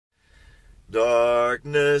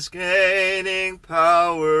Darkness gaining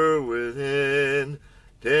power within,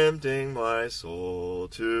 tempting my soul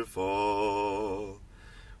to fall.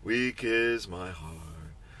 Weak is my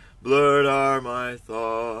heart, blurred are my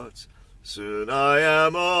thoughts, soon I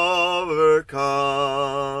am overcome.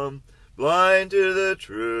 Blind to the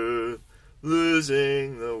truth,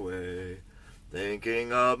 losing the way,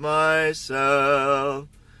 thinking of myself,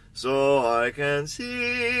 so I can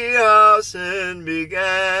see how sin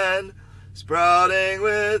began, sprouting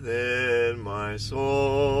within my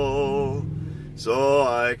soul. So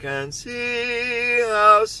I can see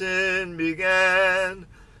how sin began,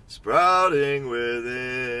 sprouting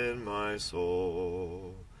within my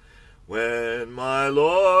soul. When my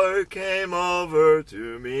Lord came over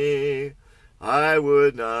to me, I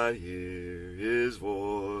would not hear his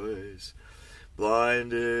voice.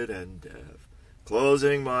 Blinded and deaf,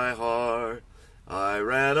 closing my heart, I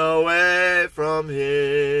ran away from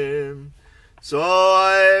him. So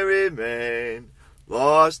I remained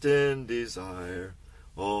lost in desire,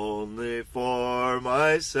 only for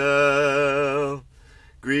myself.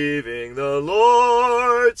 Grieving the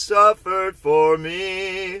Lord suffered for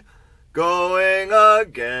me, going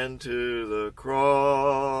again to the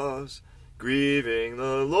cross. Grieving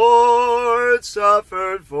the Lord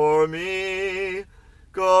suffered for me,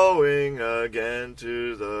 going again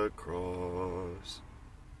to the cross.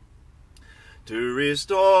 To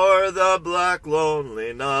restore the black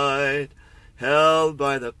lonely night, held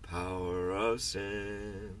by the power of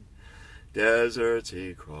sin. Deserts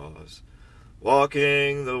he crossed,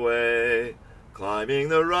 walking the way, climbing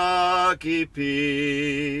the rocky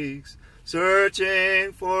peaks,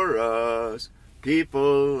 searching for us,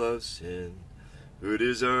 people of sin, who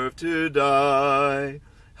deserve to die.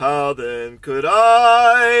 How then could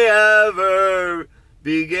I ever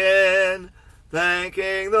begin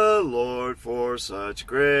thanking the Lord for such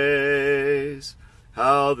grace?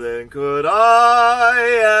 How then could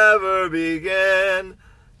I ever begin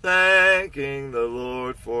thanking the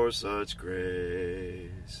Lord for such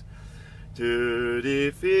grace? To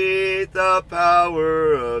defeat the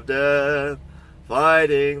power of death,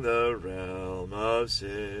 fighting the realm of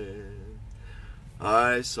sin,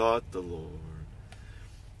 I sought the Lord,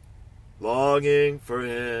 longing for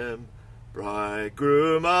him,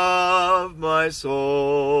 bridegroom of my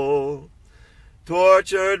soul.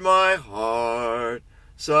 Tortured my heart,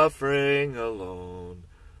 suffering alone,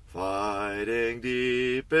 fighting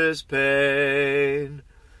deepest pain.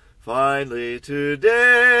 Finally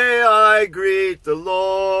today I greet the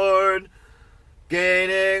Lord,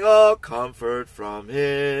 gaining all comfort from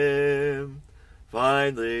him.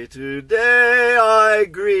 Finally today I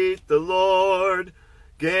greet the Lord,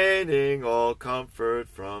 gaining all comfort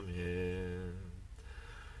from him.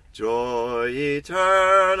 Joy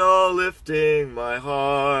eternal lifting my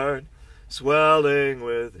heart, swelling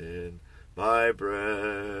within my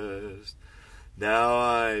breast. Now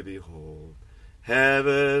I behold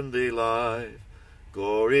heavenly life,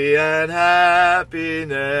 glory and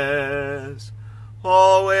happiness.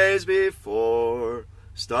 Always before,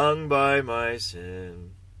 stung by my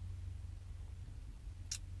sin,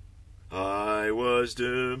 I was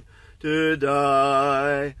doomed to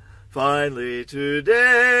die. Finally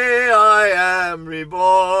today I am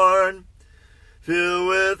reborn, filled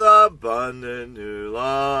with abundant new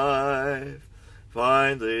life.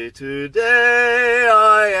 Finally today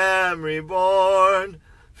I am reborn,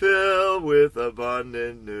 filled with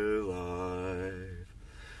abundant new life.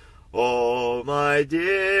 Oh, my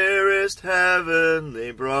dearest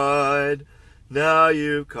heavenly bride, now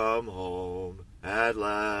you've come home at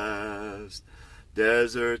last.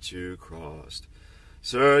 Deserts you crossed,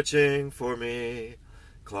 searching for me,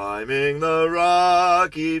 climbing the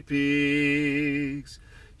rocky peaks.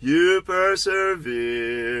 You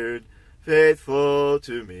persevered, faithful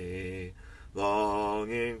to me,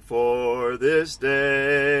 longing for this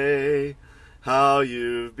day. How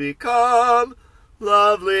you've become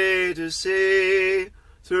lovely to see,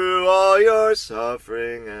 through all your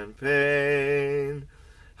suffering and pain.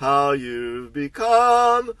 How you've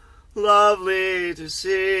become lovely to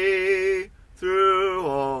see, through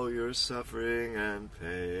all your suffering and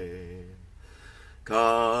pain.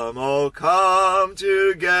 Come, oh come,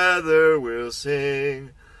 together we'll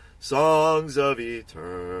sing songs of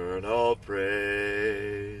eternal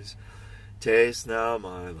praise. Taste now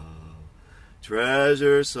my love,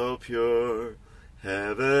 treasure so pure,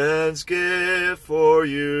 heaven's gift for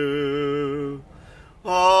you.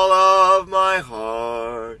 All of my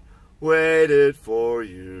heart waited for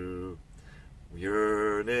you,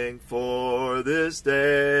 yearning for this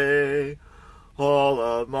day. All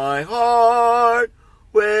of my heart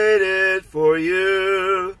waited for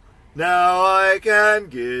you, Now I can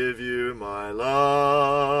give you my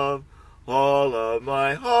love. All of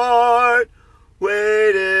my heart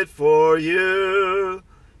waited for you.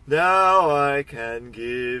 Now I can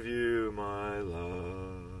give you my love.